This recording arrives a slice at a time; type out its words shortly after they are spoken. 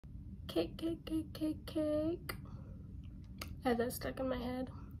Cake. I had that stuck in my head.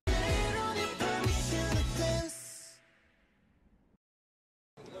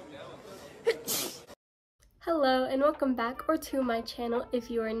 Hello and welcome back or to my channel if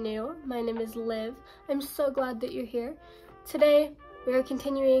you are new. My name is Liv. I'm so glad that you're here. Today we are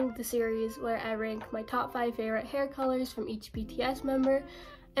continuing the series where I rank my top 5 favorite hair colors from each BTS member,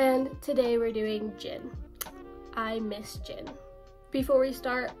 and today we're doing Jin. I miss Jin. Before we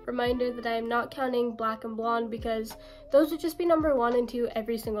start, reminder that I am not counting black and blonde because those would just be number 1 and 2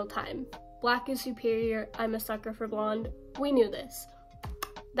 every single time. Black is superior, I'm a sucker for blonde. We knew this.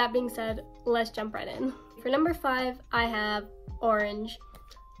 That being said, let's jump right in. For number 5, I have orange.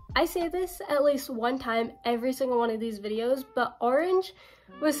 I say this at least one time every single one of these videos, but orange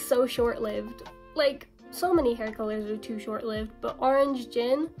was so short-lived. Like, so many hair colors are too short-lived, but orange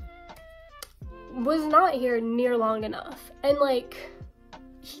Jin was not here near long enough. And like,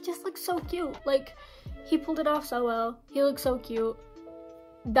 he just looks so cute. Like, he pulled it off so well. He looks so cute.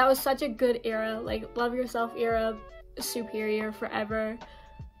 That was such a good era. Like, love yourself era, superior forever.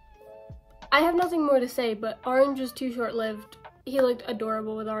 I have nothing more to say, but orange was too short-lived. He looked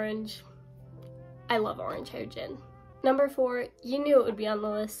adorable with orange. I love orange hair Jin. Number 4, you knew it would be on the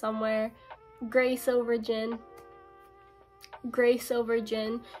list somewhere. Gray silver Jin. Gray silver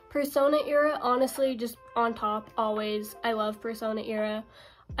Jin. Persona era, honestly, just on top always. I love Persona era.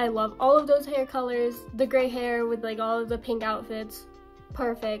 I love all of those hair colors. The gray hair with like all of the pink outfits.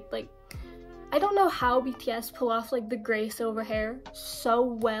 Perfect. Like, I don't know how BTS pull off like the gray silver hair so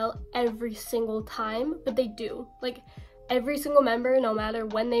well every single time, but they do. Like, every single member, no matter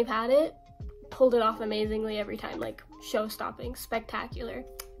when they've had it, pulled it off amazingly every time. Like, show-stopping, spectacular.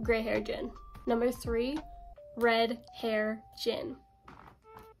 Gray hair Jin. Number 3, red hair Jin.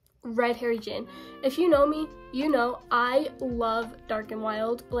 Red hair Jin. If you know me, you know I love Dark and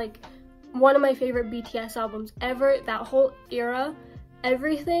Wild. Like, one of my favorite BTS albums ever. That whole era,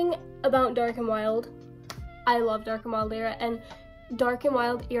 everything about Dark and Wild. I love Dark and Wild era, and Dark and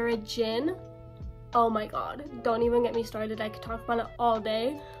Wild era Jin, oh my god, don't even get me started. I could talk about it all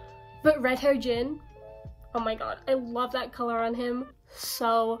day. But red hair Jin, oh my god, I love that color on him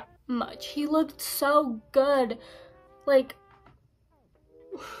so much. He looked so good. Like,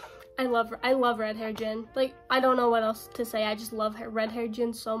 I love red hair Jin. Like, I don't know what else to say. I just love red hair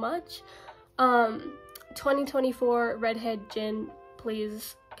Jin so much. 2024 red hair Jin,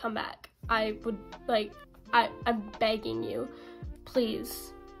 please come back. I would, like, I'm begging you,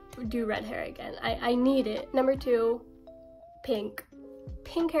 please do red hair again. I need it. Number 2, pink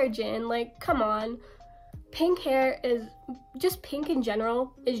hair Jin. Like, come on. Pink hair is just, pink in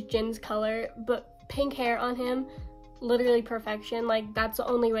general is Jin's color, but pink hair on him, literally perfection. Like, that's the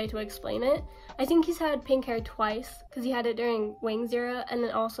only way to explain it. I think he's had pink hair twice because he had it during Wings era and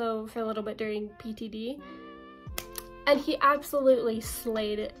then also for a little bit during PTD, and he absolutely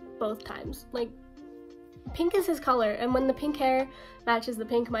slayed it both times. Like, pink is his color, and when the pink hair matches the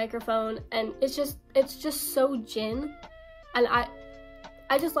pink microphone, and it's just so Jin, and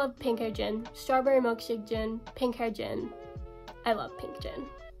I just love pink hair Jin. Strawberry milkshake Jin, pink hair Jin. I love pink Jin.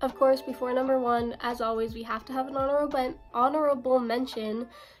 Of course, before number 1, as always, we have to have an honorable mention,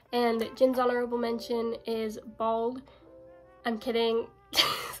 and Jin's honorable mention is bald. I'm kidding.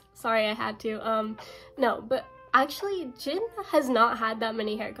 Sorry, I had to. No, but actually, Jin has not had that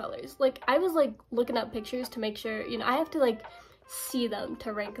many hair colors. Like, I was like looking up pictures to make sure, you know, I have to like see them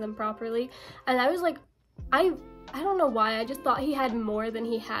to rank them properly, and I was like, I don't know why, I just thought he had more than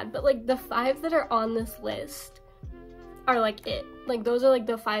he had, but like the 5 that are on this list are like it. Like, those are like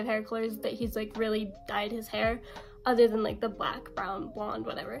the 5 hair colors that he's like really dyed his hair, other than like the black, brown, blonde,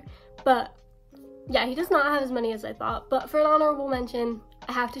 whatever. But yeah, he does not have as many as I thought. But for an honorable mention,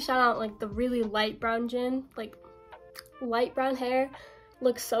 I have to shout out like the really light brown Jin. Like, light brown hair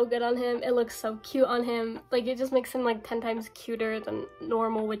looks so good on him. It looks so cute on him. Like, it just makes him like 10 times cuter than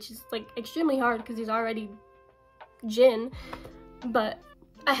normal, which is like extremely hard because he's already Jin. But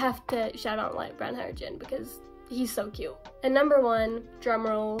I have to shout out light brown hair Jin because he's so cute. And number 1,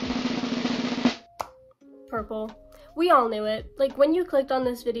 drumroll, purple. We all knew it. Like, when you clicked on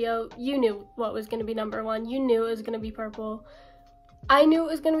this video, you knew what was going to be number 1. You knew it was going to be purple. I knew it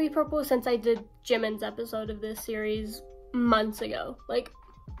was going to be purple since I did Jimin's episode of this series months ago. Like,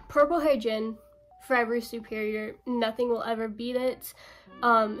 purple hair Jin, forever superior. Nothing will ever beat it.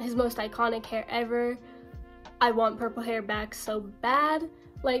 His most iconic hair ever. I want purple hair back so bad.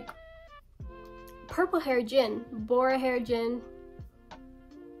 Like, purple hair Jin, Bora hair Jin.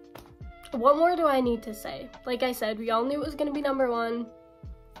 What more do I need to say? Like I said, we all knew it was gonna be number 1.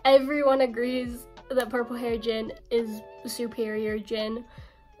 Everyone agrees that purple hair Jin is superior Jin.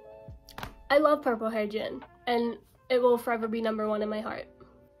 I love purple hair Jin, and it will forever be #1 in my heart.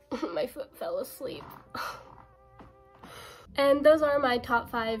 My foot fell asleep. And those are my top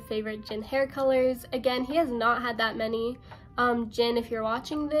 5 favorite Jin hair colors. Again, he has not had that many. Jin, if you're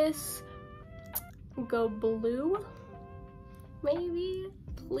watching this, go blue, maybe,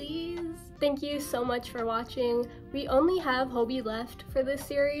 please. Thank you so much for watching. We only have Hobie left for this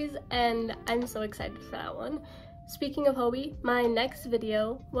series, and I'm so excited for that one. Speaking of Hobie, my next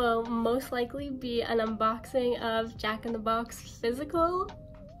video will most likely be an unboxing of Jack in the Box physical.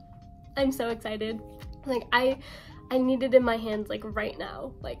 I'm so excited. Like, I need it in my hands, like, right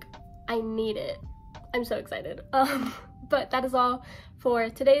now. Like, I need it. I'm so excited. But that is all for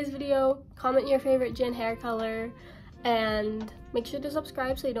today's video. Comment your favorite Jin hair color, and make sure to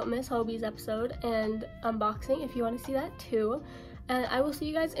subscribe so you don't miss Hobie's episode and unboxing if you want to see that too. And I will see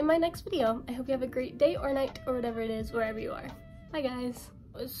you guys in my next video. I hope you have a great day or night or whatever it is, wherever you are. Bye guys.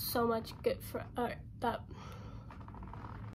 It was so much good for that.